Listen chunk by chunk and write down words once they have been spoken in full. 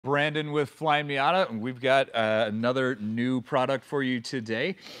Brandon with Flyin Miata, and we've got another new product for you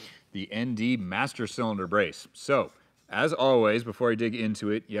today, the ND Master Cylinder Brace. So, as always, before I dig into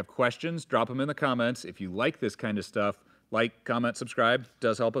it, you have questions, drop them in the comments. If you like this kind of stuff, like, comment, subscribe,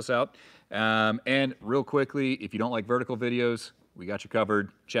 does help us out. And real quickly, if you don't like vertical videos, we got you covered.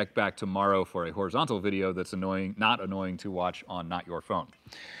 Check back tomorrow for a horizontal video that's annoying, not annoying to watch on not your phone.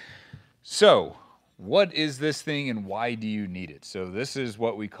 So, what is this thing and why do you need it? So this is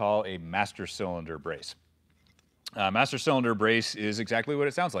what we call a master cylinder brace. Master cylinder brace is exactly what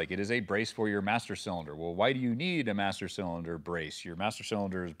it sounds like. It is a brace for your master cylinder. Well, why do you need a master cylinder brace? Your master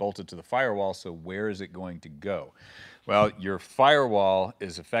cylinder is bolted to the firewall, so where is it going to go? Well, your firewall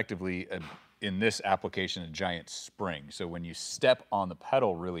is effectively, in this application, a giant spring. So when you step on the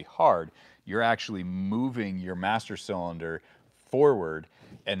pedal really hard, you're actually moving your master cylinder forward,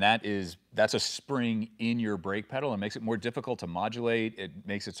 and that's a spring in your brake pedal and makes it more difficult to modulate. It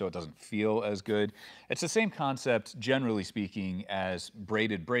makes it so it doesn't feel as good. It's the same concept, generally speaking, as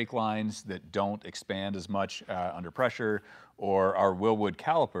braided brake lines that don't expand as much under pressure, or our Willwood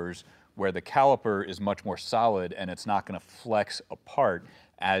calipers, where the caliper is much more solid and it's not going to flex apart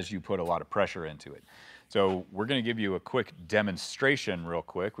as you put a lot of pressure into it. So we're going to give you a quick demonstration real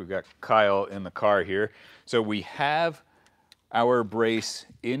quick. We've got Kyle in the car here. So we have our brace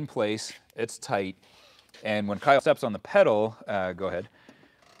in place, it's tight, and when Kyle steps on the pedal, go ahead,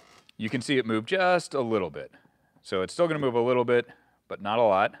 you can see it move just a little bit. So it's still gonna move a little bit, but not a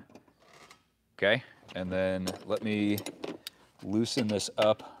lot. Okay, and then let me loosen this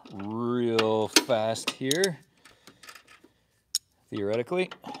up real fast here, theoretically,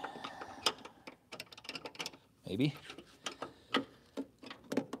 maybe.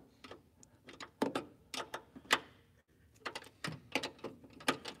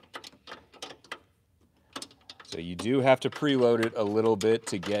 So you do have to preload it a little bit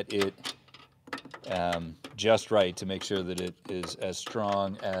to get it just right, to make sure that it is as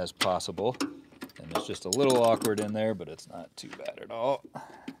strong as possible. And it's just a little awkward in there, but it's not too bad at all.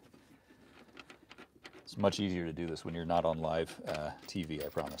 It's much easier to do this when you're not on live TV, I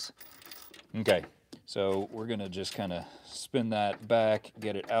promise. Okay, so we're gonna just kind of spin that back,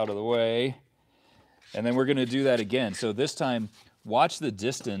 get it out of the way, and then we're gonna do that again. So this time, watch the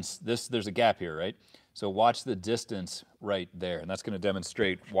distance. There's a gap here, right? So watch the distance right there, and that's going to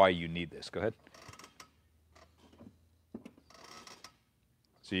demonstrate why you need this. Go ahead.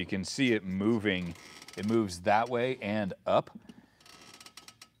 So you can see it moving. It moves that way and up,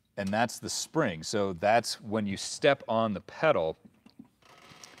 and that's the spring. So that's when you step on the pedal.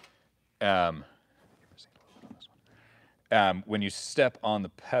 When you step on the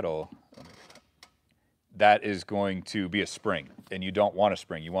pedal, that is going to be a spring, and you don't want a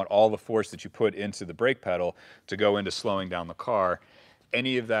spring. You want all the force that you put into the brake pedal to go into slowing down the car.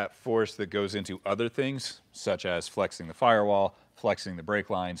 Any of that force that goes into other things, such as flexing the firewall, flexing the brake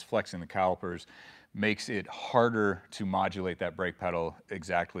lines, flexing the calipers, makes it harder to modulate that brake pedal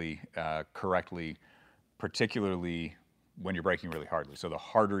exactly correctly, particularly when you're braking really hardly. So the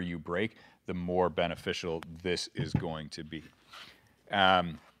harder you brake, the more beneficial this is going to be.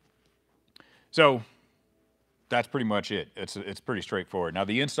 So that's pretty much it. It's pretty straightforward. Now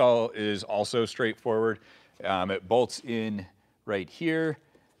the install is also straightforward. It bolts in right here,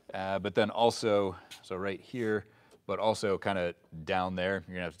 but then also, so right here, but also kind of down there.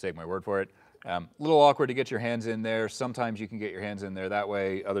 You're gonna have to take my word for it. A little awkward to get your hands in there. Sometimes you can get your hands in there that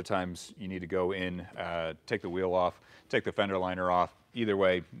way. Other times you need to go in, take the wheel off, take the fender liner off. Either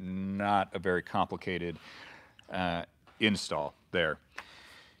way, not a very complicated install there.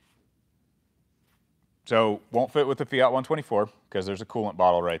 So won't fit with the Fiat 124 because there's a coolant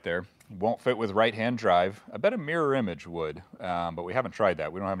bottle right there. Won't fit with right-hand drive. I bet a mirror image would, but we haven't tried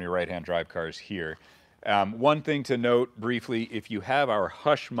that. We don't have any right-hand drive cars here. One thing to note briefly, if you have our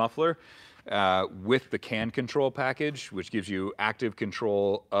Hush muffler with the CAN control package, which gives you active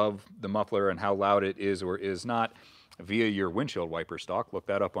control of the muffler and how loud it is or is not via your windshield wiper stock, look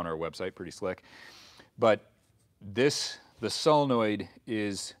that up on our website, pretty slick. But the solenoid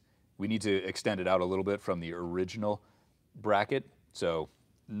is, we need to extend it out a little bit from the original bracket, so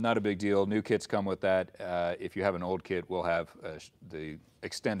not a big deal. New kits come with that. If you have an old kit, we'll have the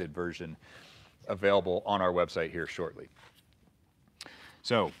extended version available on our website here shortly.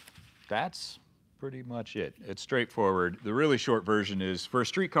 So that's pretty much it. It's straightforward. The really short version is, for a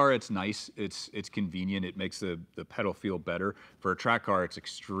street car, it's nice. It's convenient. It makes the pedal feel better. For a track car, it's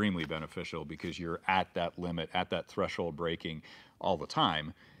extremely beneficial because you're at that limit, at that threshold braking all the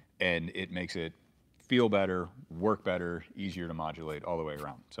time. And it makes it feel better, work better, easier to modulate all the way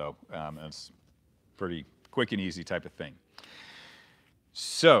around. So it's pretty quick and easy type of thing.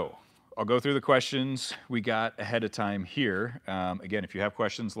 So I'll go through the questions we got ahead of time here. Again, if you have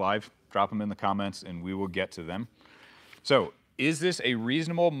questions live, drop them in the comments and we will get to them. So, is this a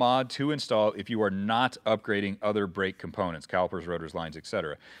reasonable mod to install if you are not upgrading other brake components, calipers, rotors, lines,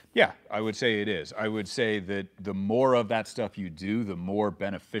 etc.? Yeah, I would say it is. I would say that the more of that stuff you do, the more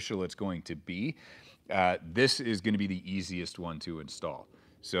beneficial it's going to be. This is going to be the easiest one to install.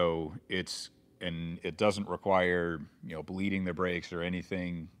 So it doesn't require, you know, bleeding the brakes or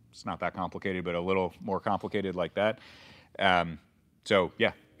anything. It's not that complicated, but a little more complicated like that. So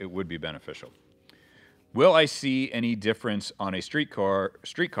yeah, it would be beneficial. Will I see any difference on a street car,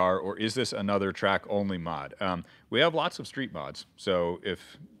 or is this another track-only mod? We have lots of street mods, so if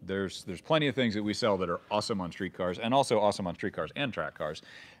there's plenty of things that we sell that are awesome on street cars, and also awesome on street cars and track cars.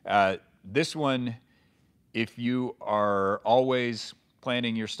 This one, if you are always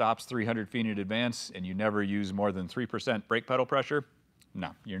planning your stops 300 feet in advance and you never use more than 3% brake pedal pressure, no,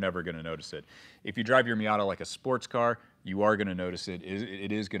 you're never going to notice it. If you drive your Miata like a sports car, you are going to notice it.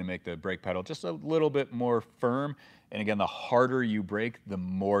 It is going to make the brake pedal just a little bit more firm. And again, the harder you brake, the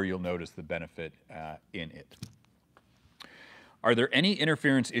more you'll notice the benefit in it. Are there any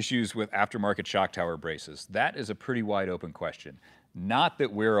interference issues with aftermarket shock tower braces? That is a pretty wide open question. Not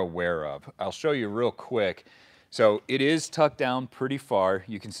that we're aware of. I'll show you real quick. So it is tucked down pretty far.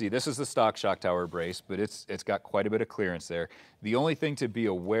 You can see this is the stock shock tower brace, but it's got quite a bit of clearance there. The only thing to be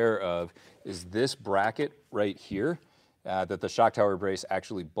aware of is this bracket right here that the shock tower brace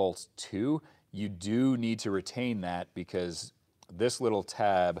actually bolts to. You do need to retain that because this little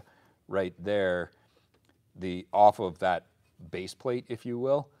tab right there, off of that base plate, if you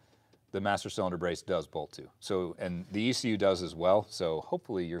will, the master cylinder brace does bolt to. So, and the ECU does as well. So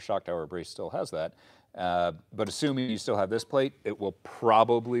hopefully your shock tower brace still has that. But assuming you still have this plate, it will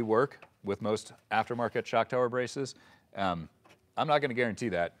probably work with most aftermarket shock tower braces. I'm not going to guarantee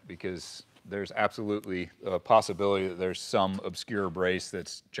that because there's absolutely a possibility that there's some obscure brace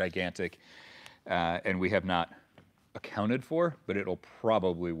that's gigantic and we have not accounted for, but it'll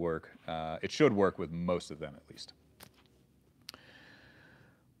probably work. It should work with most of them at least.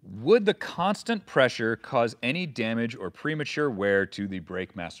 Would the constant pressure cause any damage or premature wear to the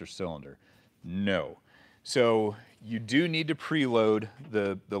brake master cylinder? No. So you do need to preload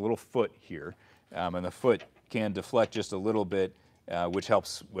the little foot here, and the foot can deflect just a little bit, which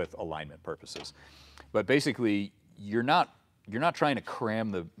helps with alignment purposes. But basically, you're not trying to cram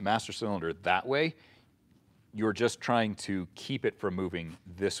the master cylinder that way. You're just trying to keep it from moving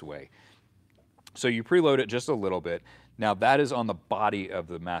this way. So you preload it just a little bit. Now that is on the body of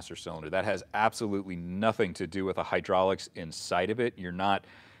the master cylinder. That has absolutely nothing to do with the hydraulics inside of it. You're not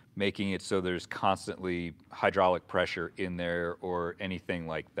making it so there's constantly hydraulic pressure in there or anything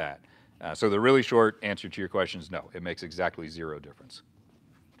like that. So the really short answer to your question is no, it makes exactly zero difference.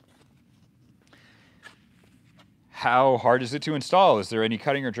 How hard is it to install? Is there any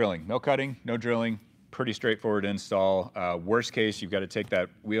cutting or drilling? No cutting, no drilling, pretty straightforward install. Worst case, you've got to take that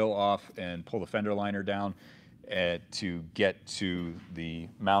wheel off and pull the fender liner down to get to the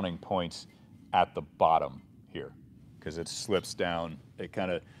mounting points at the bottom here, because it slips down. It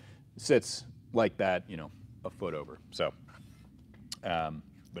kind of sits like that, you know, a foot over. So,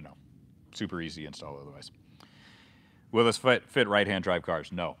 but no, super easy install otherwise. Will this fit right-hand drive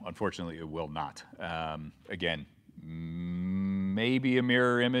cars? No, unfortunately it will not. Again, maybe a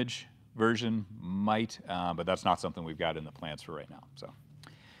mirror image version might, but that's not something we've got in the plans for right now. So,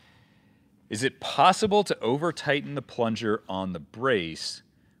 is it possible to over-tighten the plunger on the brace?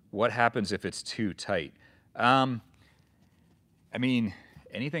 What happens if it's too tight? I mean,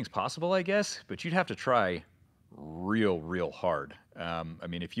 anything's possible, I guess, but you'd have to try real hard. I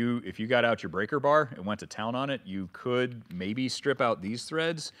mean, if you got out your breaker bar and went to town on it, you could maybe strip out these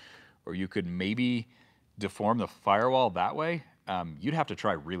threads, or you could maybe deform the firewall that way. You'd have to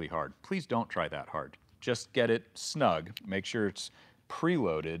try really hard. Please don't try that hard. Just get it snug. Make sure it's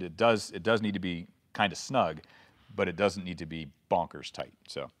preloaded. It does need to be kind of snug, but it doesn't need to be bonkers tight.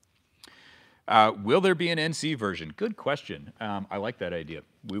 So, will there be an NC version? Good question. I like that idea.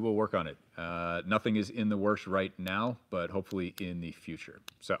 We will work on it. Nothing is in the works right now, but hopefully in the future.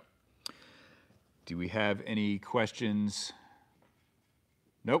 So, do we have any questions?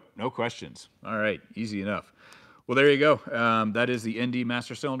 Nope, no questions. All right, easy enough. Well, there you go. That is the ND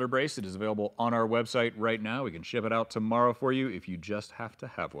Master Cylinder Brace. It is available on our website right now. We can ship it out tomorrow for you if you just have to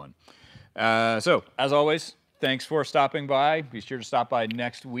have one. So, as always, thanks for stopping by. Be sure to stop by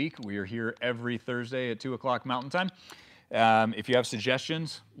next week. We are here every Thursday at 2 o'clock Mountain Time. If you have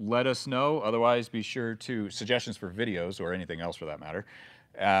suggestions, let us know. Otherwise, be sure to, suggestions for videos or anything else for that matter.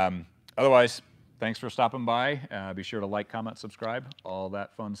 Otherwise, thanks for stopping by. Be sure to like, comment, subscribe, all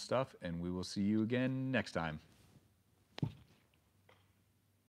that fun stuff, and we will see you again next time.